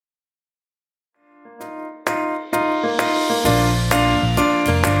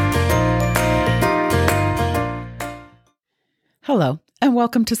Hello, and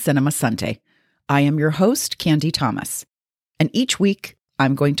welcome to Cinema Sunday. I am your host, Candy Thomas. And each week,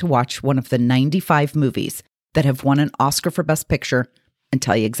 I'm going to watch one of the 95 movies that have won an Oscar for Best Picture and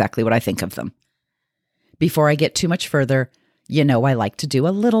tell you exactly what I think of them. Before I get too much further, you know I like to do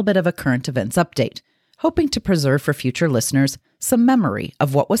a little bit of a current events update, hoping to preserve for future listeners some memory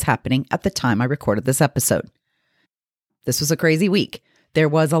of what was happening at the time I recorded this episode. This was a crazy week. There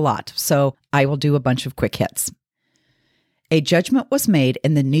was a lot, so I will do a bunch of quick hits. A judgment was made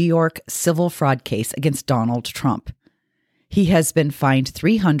in the New York civil fraud case against Donald Trump. He has been fined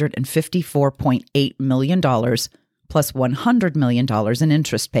 $354.8 million plus $100 million in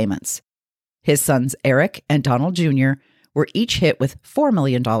interest payments. His sons Eric and Donald Jr. were each hit with $4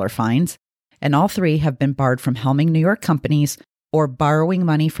 million fines, and all three have been barred from helming New York companies or borrowing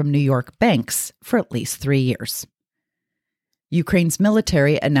money from New York banks for at least 3 years. Ukraine's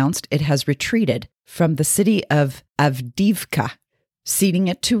military announced it has retreated from the city of Avdiivka, ceding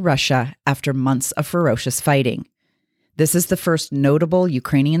it to Russia after months of ferocious fighting. This is the first notable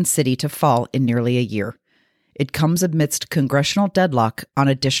Ukrainian city to fall in nearly a year. It comes amidst congressional deadlock on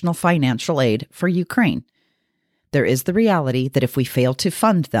additional financial aid for Ukraine. There is the reality that if we fail to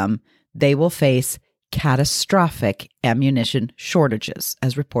fund them, they will face catastrophic ammunition shortages,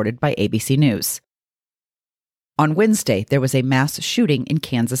 as reported by ABC News. On Wednesday, there was a mass shooting in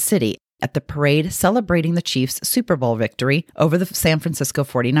Kansas City at the parade celebrating the Chiefs' Super Bowl victory over the San Francisco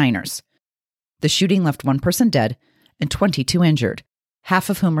 49ers. The shooting left one person dead and 22 injured, half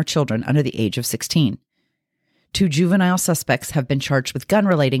of whom are children under the age of 16. 2 juvenile suspects have been charged with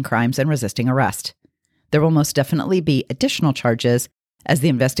gun-related crimes and resisting arrest. There will most definitely be additional charges as the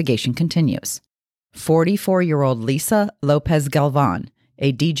investigation continues. 44-year-old Lisa Lopez Galvan,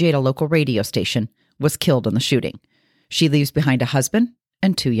 a DJ at a local radio station, was killed in the shooting. She leaves behind a husband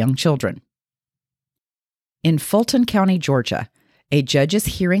and 2 young children. In Fulton County, Georgia, a judge is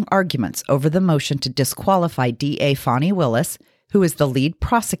hearing arguments over the motion to disqualify DA Fani Willis, who is the lead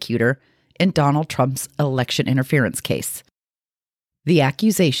prosecutor in Donald Trump's election interference case. The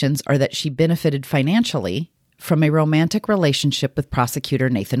accusations are that she benefited financially from a romantic relationship with prosecutor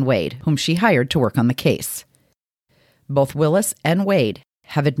Nathan Wade, whom she hired to work on the case. Both Willis and Wade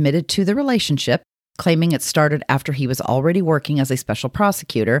have admitted to the relationship, claiming it started after he was already working as a special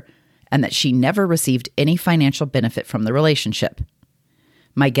prosecutor and that she never received any financial benefit from the relationship.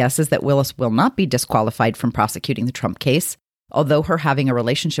 My guess is that Willis will not be disqualified from prosecuting the Trump case, although her having a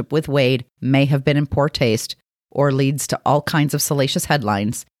relationship with Wade may have been in poor taste or leads to all kinds of salacious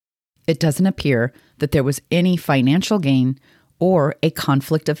headlines. It doesn't appear that there was any financial gain or a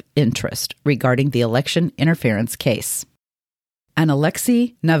conflict of interest regarding the election interference case. And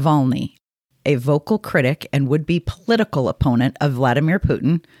Alexei Navalny, a vocal critic and would-be political opponent of Vladimir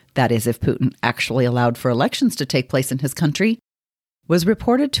Putin, that is, if Putin actually allowed for elections to take place in his country, was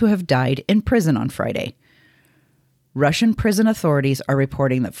reported to have died in prison on Friday. Russian prison authorities are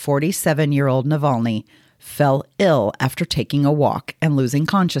reporting that 47-year-old Navalny fell ill after taking a walk and losing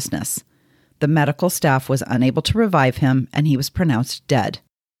consciousness. The medical staff was unable to revive him, and he was pronounced dead.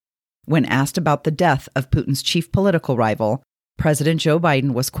 When asked about the death of Putin's chief political rival, President Joe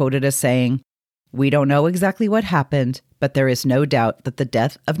Biden was quoted as saying, "We don't know exactly what happened, but there is no doubt that the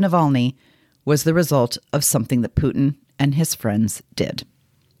death of Navalny was the result of something that Putin and his friends did."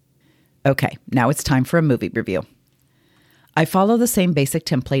 Okay, now it's time for a movie review. I follow the same basic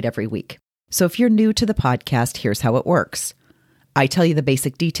template every week, so if you're new to the podcast, here's how it works. I tell you the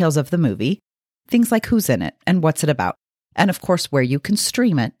basic details of the movie, things like who's in it and what's it about, and of course where you can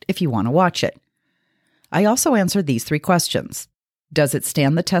stream it if you want to watch it. I also answer these 3 questions. Does it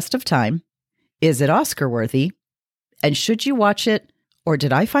stand the test of time? Is it Oscar-worthy? And should you watch it, or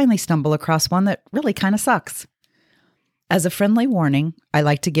did I finally stumble across one that really kind of sucks? As a friendly warning, I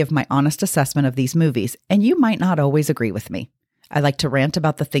like to give my honest assessment of these movies, and you might not always agree with me. I like to rant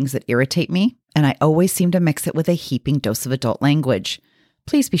about the things that irritate me, and I always seem to mix it with a heaping dose of adult language.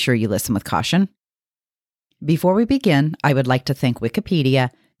 Please be sure you listen with caution. Before we begin, I would like to thank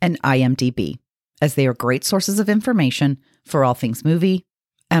Wikipedia and IMDb, as they are great sources of information for all things movie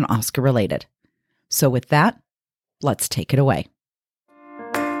and Oscar-related. So with that, let's take it away.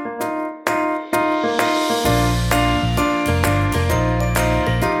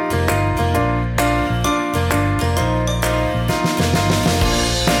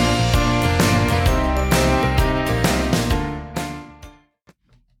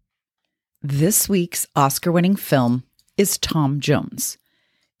 This week's Oscar-winning film is Tom Jones.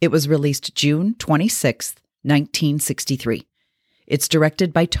 It was released June 26, 1963. It's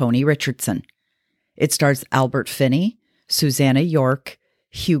directed by Tony Richardson. It stars Albert Finney, Susanna York,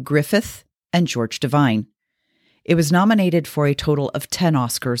 Hugh Griffith, and George Devine. It was nominated for a total of 10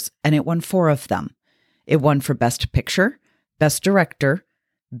 Oscars, and it won 4 of them. It won for Best Picture, Best Director,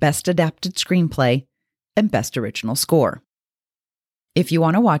 Best Adapted Screenplay, and Best Original Score. If you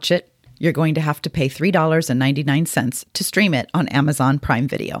want to watch it, you're going to have to pay $3.99 to stream it on Amazon Prime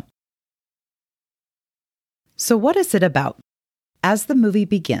Video. So what is it about? As the movie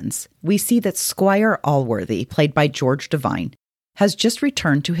begins, we see that Squire Allworthy, played by George Devine, has just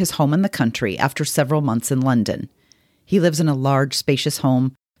returned to his home in the country after several months in London. He lives in a large, spacious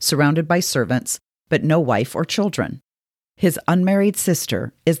home, surrounded by servants, but no wife or children. His unmarried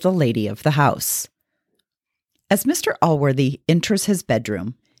sister is the lady of the house. As Mr. Allworthy enters his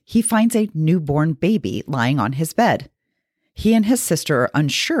bedroom, he finds a newborn baby lying on his bed. He and his sister are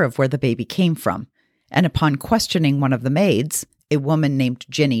unsure of where the baby came from, and upon questioning one of the maids, a woman named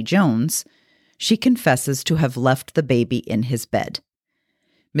Jenny Jones, she confesses to have left the baby in his bed.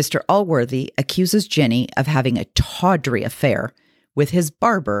 Mr. Allworthy accuses Jenny of having a tawdry affair with his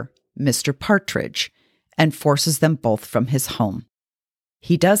barber, Mr. Partridge, and forces them both from his home.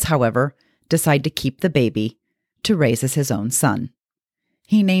 He does, however, decide to keep the baby to raise as his own son.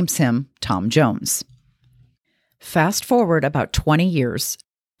 He names him Tom Jones. Fast forward about 20 years,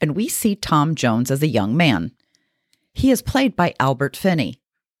 and we see Tom Jones as a young man. He is played by Albert Finney.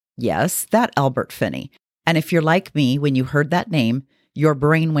 Yes, that Albert Finney. And if you're like me, when you heard that name, your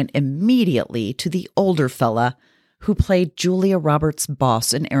brain went immediately to the older fella who played Julia Roberts'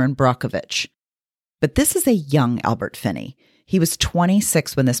 boss in Erin Brockovich. But this is a young Albert Finney. He was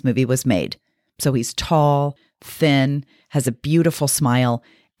 26 when this movie was made. So he's tall, thin, has a beautiful smile,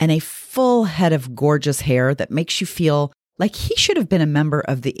 and a full head of gorgeous hair that makes you feel like he should have been a member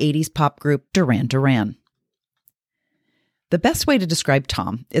of the 80s pop group Duran Duran. The best way to describe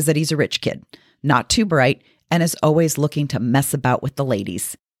Tom is that he's a rich kid, not too bright, and is always looking to mess about with the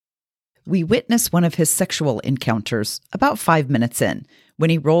ladies. We witness one of his sexual encounters about 5 minutes in, when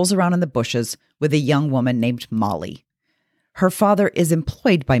he rolls around in the bushes with a young woman named Molly. Her father is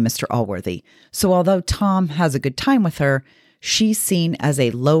employed by Mr. Allworthy, so although Tom has a good time with her, she's seen as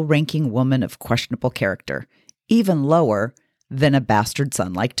a low-ranking woman of questionable character, even lower than a bastard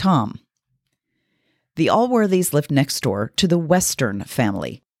son like Tom. The Allworthys lived next door to the Western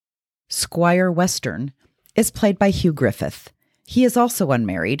family. Squire Western is played by Hugh Griffith. He is also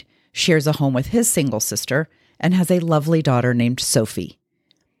unmarried, shares a home with his single sister, and has a lovely daughter named Sophie.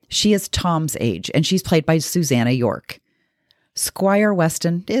 She is Tom's age, and she's played by Susanna York. Squire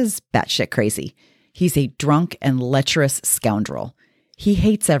Weston is batshit crazy. He's a drunk and lecherous scoundrel. He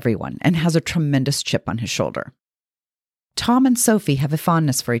hates everyone and has a tremendous chip on his shoulder. Tom and Sophie have a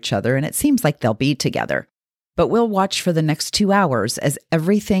fondness for each other, and it seems like they'll be together. But we'll watch for the next 2 hours as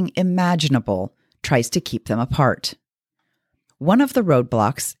everything imaginable tries to keep them apart. One of the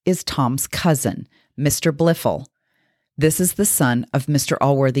roadblocks is Tom's cousin, Mr. Bliffle. This is the son of Mr.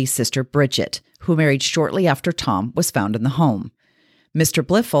 Allworthy's sister Bridget, who married shortly after Tom was found in the home. Mr.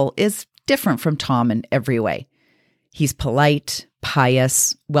 Bliffle is different from Tom in every way. He's polite,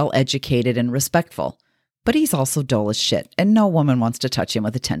 pious, well-educated, and respectful. But he's also dull as shit, and no woman wants to touch him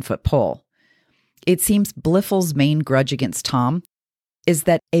with a 10-foot pole. It seems Bliffle's main grudge against Tom is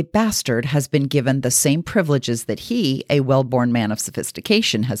that a bastard has been given the same privileges that he, a well-born man of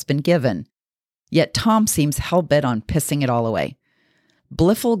sophistication, has been given. Yet Tom seems hell-bent on pissing it all away.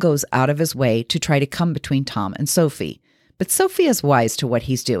 Bliffle goes out of his way to try to come between Tom and Sophie, but Sophie is wise to what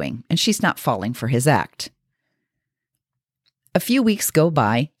he's doing, and she's not falling for his act. A few weeks go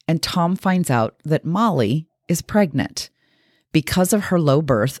by, and Tom finds out that Molly is pregnant. Because of her low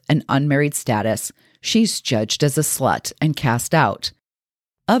birth and unmarried status, she's judged as a slut and cast out.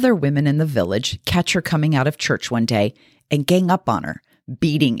 Other women in the village catch her coming out of church one day and gang up on her,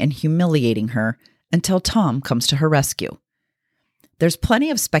 beating and humiliating her until Tom comes to her rescue. There's plenty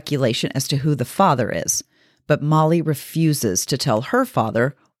of speculation as to who the father is, but Molly refuses to tell her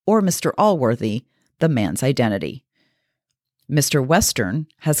father or Mr. Allworthy the man's identity. Mr. Western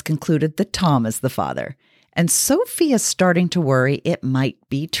has concluded that Tom is the father, and Sophie is starting to worry it might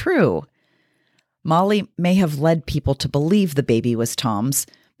be true. Molly may have led people to believe the baby was Tom's,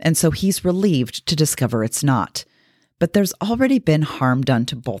 and so he's relieved to discover it's not. But there's already been harm done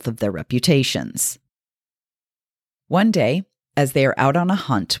to both of their reputations. One day, as they are out on a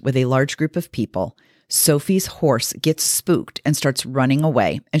hunt with a large group of people, Sophie's horse gets spooked and starts running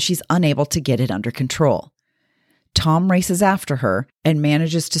away, and she's unable to get it under control. Tom races after her and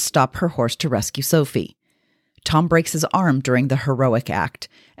manages to stop her horse to rescue Sophie. Tom breaks his arm during the heroic act,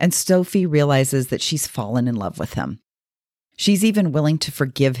 and Sophie realizes that she's fallen in love with him. She's even willing to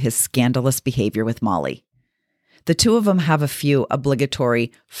forgive his scandalous behavior with Molly. The two of them have a few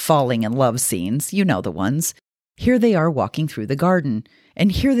obligatory falling in love scenes, you know the ones. Here they are walking through the garden,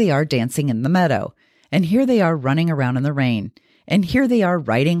 and here they are dancing in the meadow, and here they are running around in the rain, and here they are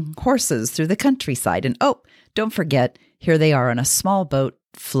riding horses through the countryside, and oh, don't forget, here they are on a small boat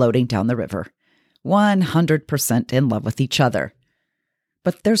floating down the river, 100% in love with each other.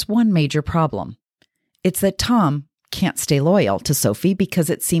 But there's one major problem. It's that Tom can't stay loyal to Sophie because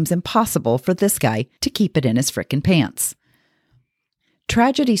it seems impossible for this guy to keep it in his frickin' pants.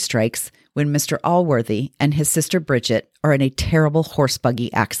 Tragedy strikes when Mr. Allworthy and his sister Bridget are in a terrible horse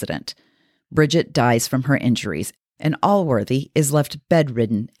buggy accident. Bridget dies from her injuries, and Allworthy is left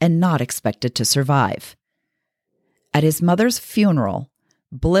bedridden and not expected to survive. At his mother's funeral,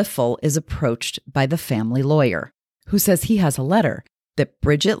 Bliffle is approached by the family lawyer, who says he has a letter that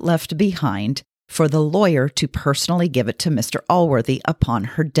Bridget left behind for the lawyer to personally give it to Mr. Allworthy upon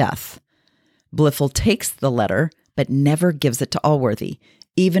her death. Bliffle takes the letter, but never gives it to Allworthy,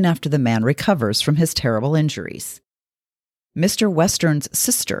 even after the man recovers from his terrible injuries. Mr. Western's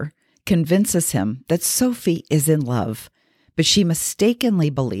sister convinces him that Sophie is in love, but she mistakenly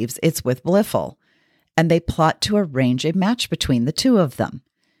believes it's with Bliffle, and they plot to arrange a match between the two of them.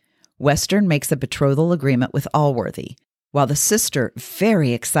 Western makes a betrothal agreement with Allworthy, while the sister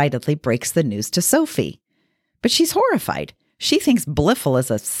very excitedly breaks the news to Sophie. But she's horrified. She thinks Bliffle is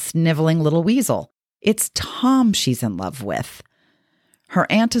a sniveling little weasel. It's Tom she's in love with. Her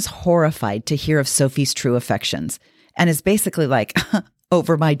aunt is horrified to hear of Sophie's true affections, and is basically like,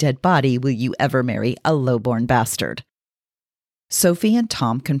 over my dead body will you ever marry a lowborn bastard. Sophie and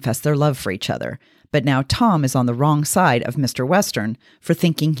Tom confess their love for each other, but now Tom is on the wrong side of Mr. Western for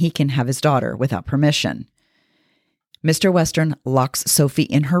thinking he can have his daughter without permission. Mr. Western locks Sophie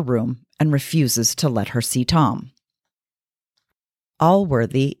in her room and refuses to let her see Tom.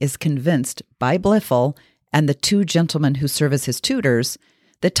 Allworthy is convinced by Bliffle and the two gentlemen who serve as his tutors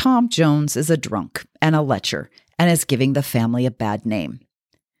that Tom Jones is a drunk and a lecher and is giving the family a bad name.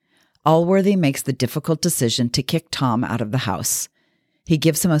 Allworthy makes the difficult decision to kick Tom out of the house. He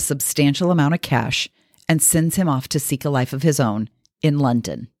gives him a substantial amount of cash and sends him off to seek a life of his own in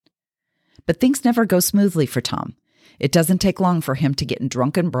London. But things never go smoothly for Tom. It doesn't take long for him to get in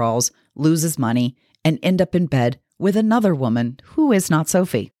drunken brawls, lose his money, and end up in bed with another woman who is not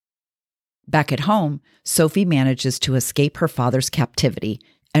Sophie. Back at home, Sophie manages to escape her father's captivity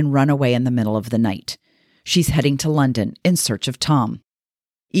and run away in the middle of the night. She's heading to London in search of Tom.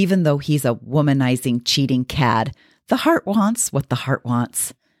 Even though he's a womanizing, cheating cad, the heart wants what the heart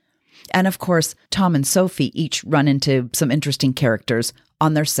wants. And of course, Tom and Sophie each run into some interesting characters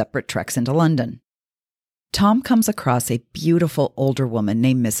on their separate treks into London. Tom comes across a beautiful older woman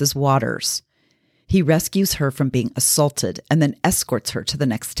named Mrs. Waters. He rescues her from being assaulted and then escorts her to the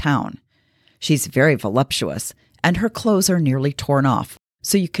next town. She's very voluptuous, and her clothes are nearly torn off,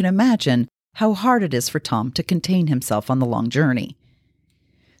 so you can imagine how hard it is for Tom to contain himself on the long journey.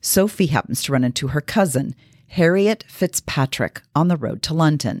 Sophie happens to run into her cousin, Harriet Fitzpatrick, on the road to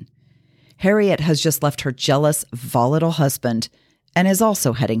London. Harriet has just left her jealous, volatile husband and is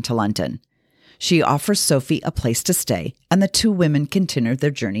also heading to London. She offers Sophie a place to stay, and the two women continue their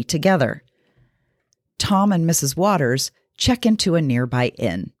journey together. Tom and Mrs. Waters check into a nearby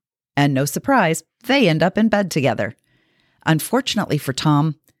inn, and no surprise, they end up in bed together. Unfortunately for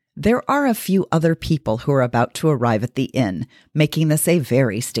Tom, there are a few other people who are about to arrive at the inn, making this a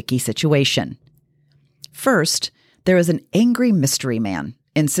very sticky situation. First, there is an angry mystery man,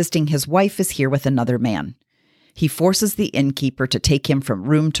 insisting his wife is here with another man. He forces the innkeeper to take him from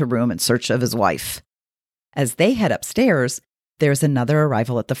room to room in search of his wife. As they head upstairs, there's another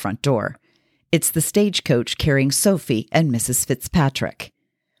arrival at the front door. It's the stagecoach carrying Sophie and Mrs. Fitzpatrick.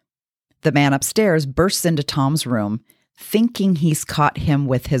 The man upstairs bursts into Tom's room. Thinking he's caught him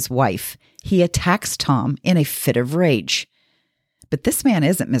with his wife, he attacks Tom in a fit of rage. But this man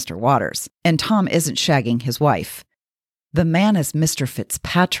isn't Mr. Waters, and Tom isn't shagging his wife. The man is Mr.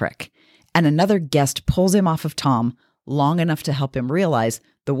 Fitzpatrick, and another guest pulls him off of Tom long enough to help him realize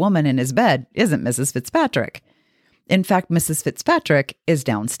the woman in his bed isn't Mrs. Fitzpatrick. In fact, Mrs. Fitzpatrick is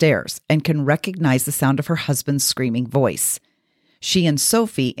downstairs and can recognize the sound of her husband's screaming voice. She and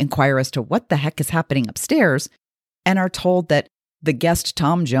Sophie inquire as to what the heck is happening upstairs and are told that the guest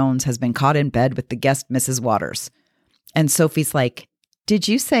Tom Jones has been caught in bed with the guest Mrs. Waters. And Sophie's like, "Did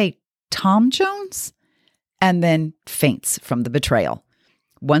you say Tom Jones?" And then faints from the betrayal.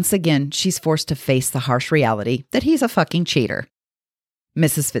 Once again, she's forced to face the harsh reality that he's a fucking cheater.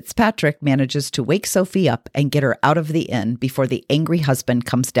 Mrs. Fitzpatrick manages to wake Sophie up and get her out of the inn before the angry husband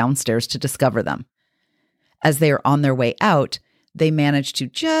comes downstairs to discover them. As they are on their way out, they manage to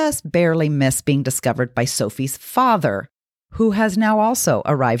just barely miss being discovered by Sophie's father, who has now also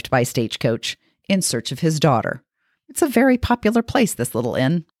arrived by stagecoach in search of his daughter, It's a very popular place, this little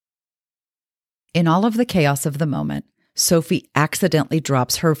inn. In all of the chaos of the moment, Sophie accidentally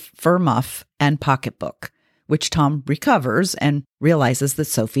drops her fur muff and pocketbook, which Tom recovers and realizes that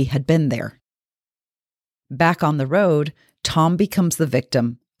Sophie had been there. Back on the road, Tom becomes the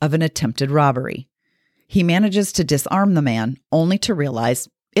victim of an attempted robbery. He manages to disarm the man, only to realize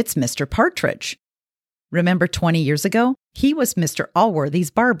it's Mr. Partridge. Remember 20 years ago? He was Mr.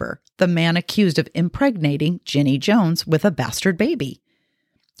 Allworthy's barber, the man accused of impregnating Jenny Jones with a bastard baby.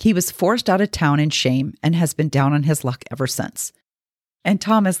 He was forced out of town in shame and has been down on his luck ever since. And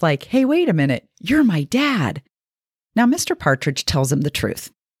Tom is like, hey, wait a minute, you're my dad. Now, Mr. Partridge tells him the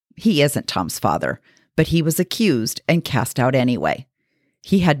truth. He isn't Tom's father, but he was accused and cast out anyway.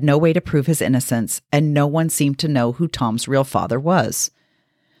 He had no way to prove his innocence, and no one seemed to know who Tom's real father was.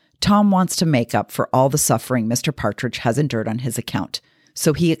 Tom wants to make up for all the suffering Mr. Partridge has endured on his account,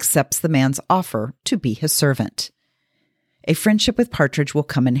 so he accepts the man's offer to be his servant. A friendship with Partridge will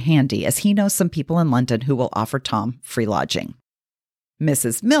come in handy, as he knows some people in London who will offer Tom free lodging.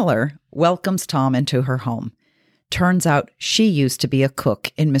 Mrs. Miller welcomes Tom into her home. Turns out she used to be a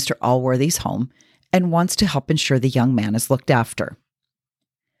cook in Mr. Allworthy's home and wants to help ensure the young man is looked after.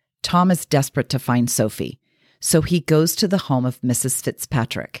 Tom is desperate to find Sophie, so he goes to the home of Mrs.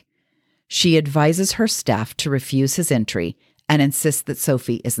 Fitzpatrick. She advises her staff to refuse his entry and insists that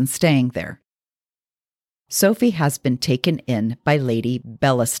Sophie isn't staying there. Sophie has been taken in by Lady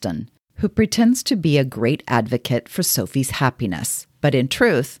Bellaston, who pretends to be a great advocate for Sophie's happiness, but in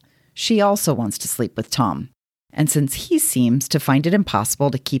truth, she also wants to sleep with Tom. And since he seems to find it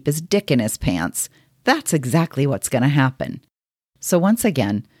impossible to keep his dick in his pants, that's exactly what's going to happen. So once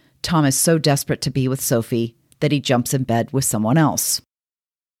again, Tom is so desperate to be with Sophie that he jumps in bed with someone else.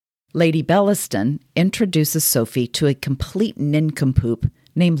 Lady Bellaston introduces Sophie to a complete nincompoop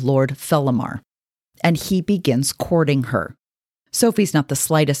named Lord Fellamar, and he begins courting her. Sophie's not the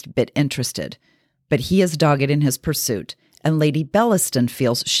slightest bit interested, but he is dogged in his pursuit, and Lady Bellaston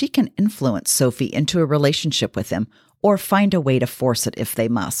feels she can influence Sophie into a relationship with him or find a way to force it if they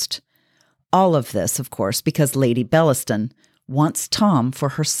must. All of this, of course, because Lady Bellaston wants Tom for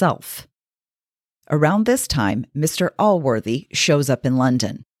herself. Around this time, Mr. Allworthy shows up in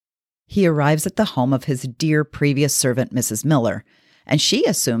London. He arrives at the home of his dear previous servant, Mrs. Miller, and she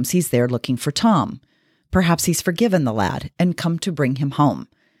assumes he's there looking for Tom. Perhaps he's forgiven the lad and come to bring him home.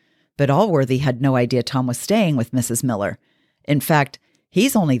 But Allworthy had no idea Tom was staying with Mrs. Miller. In fact,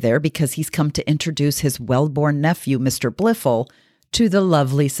 he's only there because he's come to introduce his well-born nephew, Mr. Bliffle, to the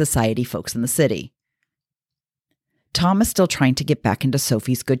lovely society folks in the city. Tom is still trying to get back into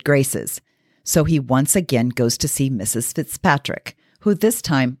Sophie's good graces, so he once again goes to see Mrs. Fitzpatrick, who this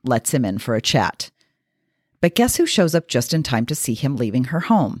time lets him in for a chat. But guess who shows up just in time to see him leaving her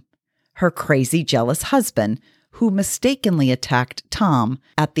home? Her crazy, jealous husband, who mistakenly attacked Tom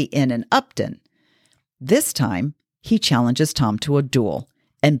at the inn in Upton. This time, he challenges Tom to a duel,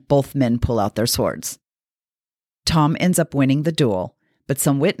 and both men pull out their swords. Tom ends up winning the duel, but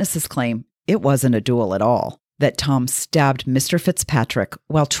some witnesses claim it wasn't a duel at all, that Tom stabbed Mr. Fitzpatrick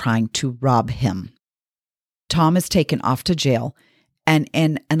while trying to rob him. Tom is taken off to jail, and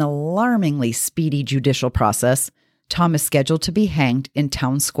in an alarmingly speedy judicial process, Tom is scheduled to be hanged in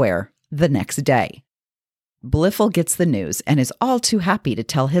Town Square the next day. Bliffle gets the news and is all too happy to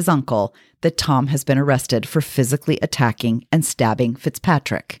tell his uncle that Tom has been arrested for physically attacking and stabbing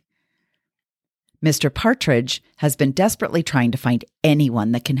Fitzpatrick. Mr. Partridge has been desperately trying to find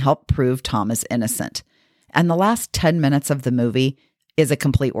anyone that can help prove Tom is innocent, and the last 10 minutes of the movie is a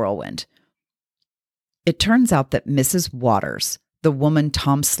complete whirlwind. It turns out that Mrs. Waters, the woman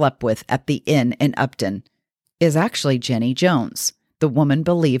Tom slept with at the inn in Upton, is actually Jenny Jones, the woman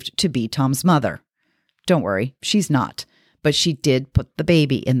believed to be Tom's mother. Don't worry, she's not, but she did put the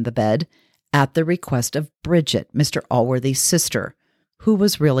baby in the bed at the request of Bridget, Mr. Allworthy's sister, who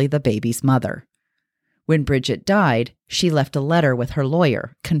was really the baby's mother. When Bridget died, she left a letter with her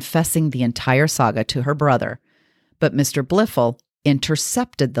lawyer confessing the entire saga to her brother, but Mr. Bliffle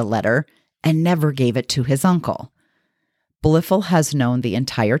intercepted the letter and never gave it to his uncle. Bliffle has known the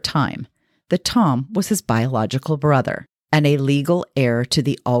entire time that Tom was his biological brother and a legal heir to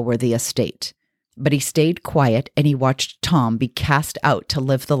the Allworthy estate. But he stayed quiet and he watched Tom be cast out to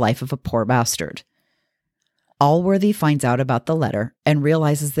live the life of a poor bastard. Allworthy finds out about the letter and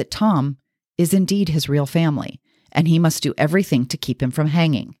realizes that Tom is indeed his real family, and he must do everything to keep him from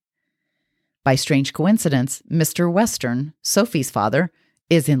hanging. By strange coincidence, Mr. Western, Sophie's father,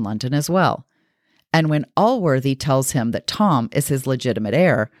 is in London as well. And when Allworthy tells him that Tom is his legitimate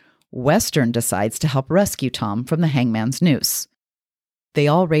heir, Western decides to help rescue Tom from the hangman's noose. They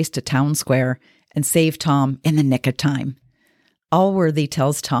all race to Town Square, and save Tom in the nick of time. Allworthy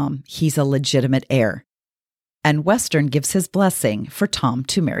tells Tom he's a legitimate heir, and Western gives his blessing for Tom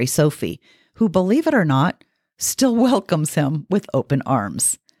to marry Sophie, who, believe it or not, still welcomes him with open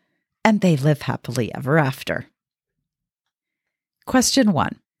arms. And they live happily ever after. Question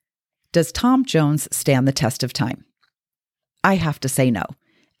 1. Does Tom Jones stand the test of time? I have to say no,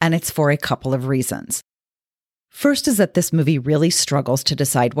 and it's for a couple of reasons. First is that this movie really struggles to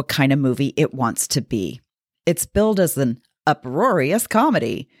decide what kind of movie it wants to be. It's billed as an uproarious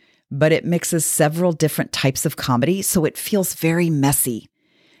comedy, but it mixes several different types of comedy, so it feels very messy.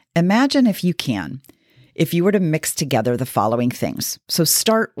 Imagine if you were to mix together the following things. So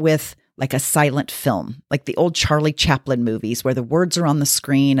start with like a silent film, like the old Charlie Chaplin movies where the words are on the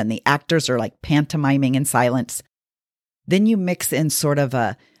screen and the actors are like pantomiming in silence. Then you mix in sort of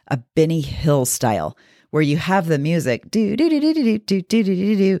a Benny Hill style, where you have the music do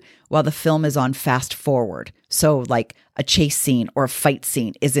while the film is on fast forward. So like a chase scene or a fight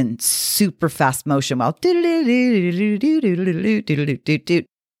scene is in super fast motion while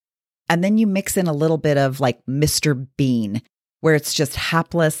and then you mix in a little bit of like Mr. Bean, where it's just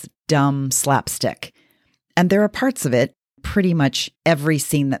hapless, dumb slapstick. And there are parts of it, pretty much every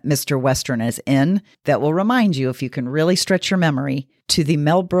scene that Mr. Western is in, that will remind you, if you can really stretch your memory, to the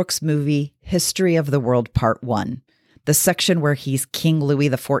Mel Brooks movie History of the World Part 1, the section where he's King Louis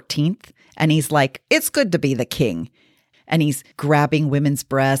XIV, and he's like, it's good to be the king. And he's grabbing women's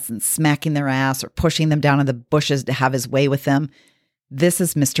breasts and smacking their ass or pushing them down in the bushes to have his way with them. This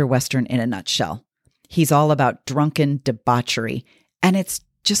is Mr. Western in a nutshell. He's all about drunken debauchery, and it's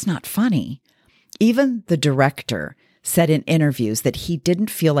just not funny. Even the director said in interviews that he didn't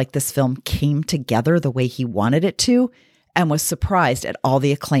feel like this film came together the way he wanted it to, and was surprised at all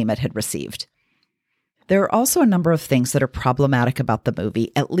the acclaim it had received. There are also a number of things that are problematic about the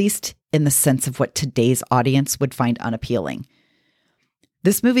movie, at least in the sense of what today's audience would find unappealing.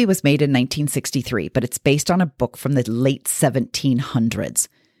 This movie was made in 1963, but it's based on a book from the late 1700s.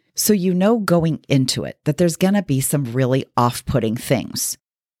 So you know going into it that there's going to be some really off-putting things.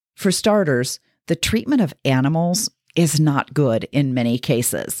 For starters, the treatment of animals is not good in many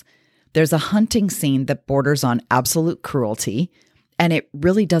cases. There's a hunting scene that borders on absolute cruelty, and it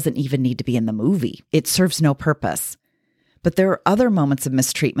really doesn't even need to be in the movie. It serves no purpose. But there are other moments of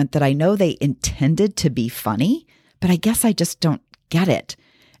mistreatment that I know they intended to be funny, but I guess I just don't get it.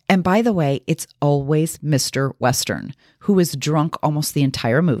 And by the way, it's always Mr. Western, who is drunk almost the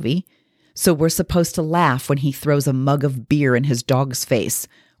entire movie. So we're supposed to laugh when he throws a mug of beer in his dog's face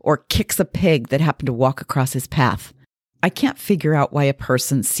or kicks a pig that happened to walk across his path. I can't figure out why a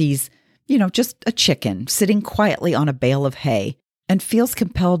person sees, just a chicken sitting quietly on a bale of hay and feels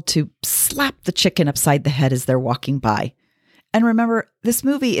compelled to slap the chicken upside the head as they're walking by. And remember, this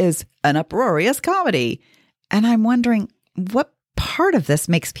movie is an uproarious comedy. And I'm wondering, what part of this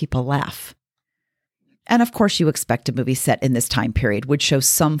makes people laugh? And of course, you expect a movie set in this time period would show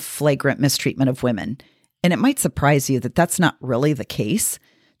some flagrant mistreatment of women. And it might surprise you that that's not really the case.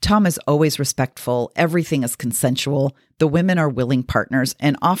 Tom is always respectful, everything is consensual, the women are willing partners,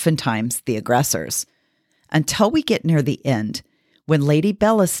 and oftentimes the aggressors. Until we get near the end, when Lady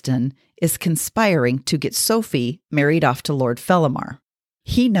Bellaston is conspiring to get Sophie married off to Lord Fellamar.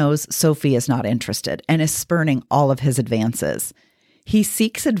 He knows Sophie is not interested and is spurning all of his advances. He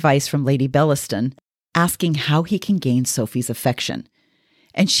seeks advice from Lady Bellaston, asking how he can gain Sophie's affection.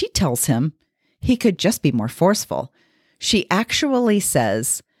 And she tells him he could just be more forceful. She actually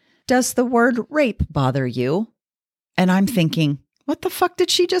says, "Does the word rape bother you?" And I'm thinking, what the fuck did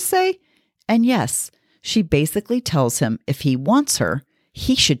she just say? And yes, she basically tells him if he wants her,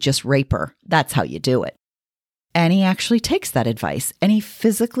 he should just rape her. That's how you do it. And he actually takes that advice and he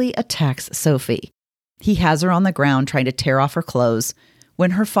physically attacks Sophie. He has her on the ground trying to tear off her clothes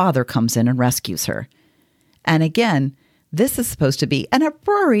when her father comes in and rescues her. And again, this is supposed to be an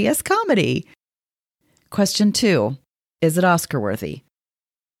uproarious comedy. Question 2. Is it Oscar worthy?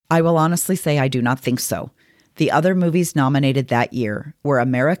 I will honestly say I do not think so. The other movies nominated that year were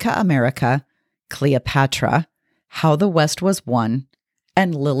America, America, Cleopatra, How the West Was Won,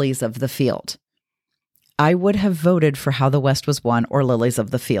 and Lilies of the Field. I would have voted for How the West Was Won or Lilies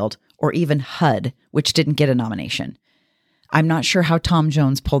of the Field, or even HUD, which didn't get a nomination. I'm not sure how Tom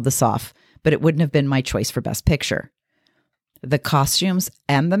Jones pulled this off, but it wouldn't have been my choice for Best Picture. The costumes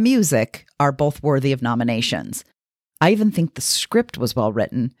and the music are both worthy of nominations. I even think the script was well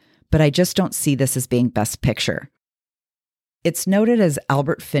written, but I just don't see this as being Best Picture. It's noted as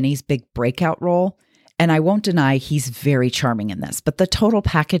Albert Finney's big breakout role, and I won't deny he's very charming in this, but the total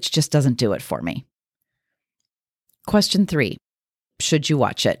package just doesn't do it for me. Question 3. Should you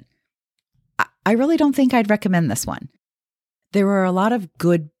watch it? I really don't think I'd recommend this one. There were a lot of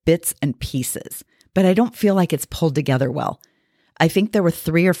good bits and pieces, but I don't feel like it's pulled together well. I think there were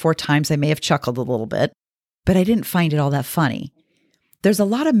 3 or 4 times I may have chuckled a little bit, but I didn't find it all that funny. There's a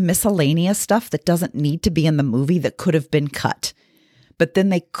lot of miscellaneous stuff that doesn't need to be in the movie that could have been cut. But then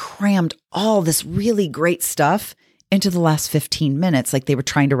they crammed all this really great stuff into the last 15 minutes like they were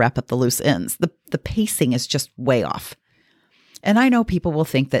trying to wrap up the loose ends. The pacing is just way off. And I know people will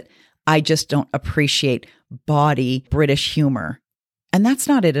think that I just don't appreciate bawdy British humor. And that's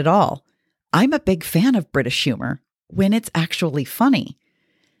not it at all. I'm a big fan of British humor when it's actually funny.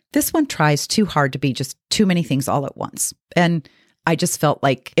 This one tries too hard to be just too many things all at once. And I just felt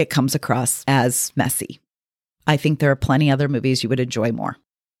like it comes across as messy. I think there are plenty other movies you would enjoy more.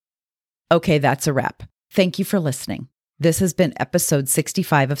 Okay, that's a wrap. Thank you for listening. This has been episode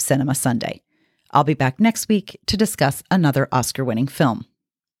 65 of Cinema Sunday. I'll be back next week to discuss another Oscar-winning film.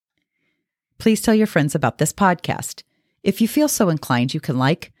 Please tell your friends about this podcast. If you feel so inclined, you can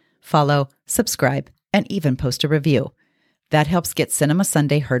like, follow, subscribe, and even post a review. That helps get Cinema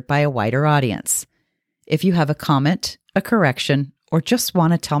Sunday heard by a wider audience. If you have a comment, a correction, or just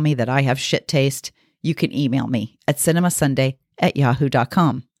want to tell me that I have shit taste, you can email me at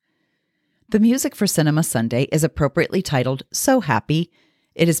cinemasunday@yahoo.com. The music for Cinema Sunday is appropriately titled So Happy.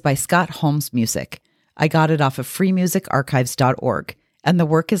 It is by Scott Holmes Music. I got it off of freemusicarchives.org, and the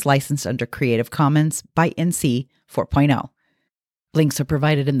work is licensed under Creative Commons by NC 4.0. Links are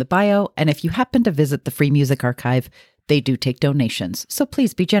provided in the bio, and if you happen to visit the Free Music Archive, they do take donations, so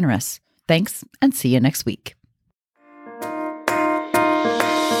please be generous. Thanks, and see you next week.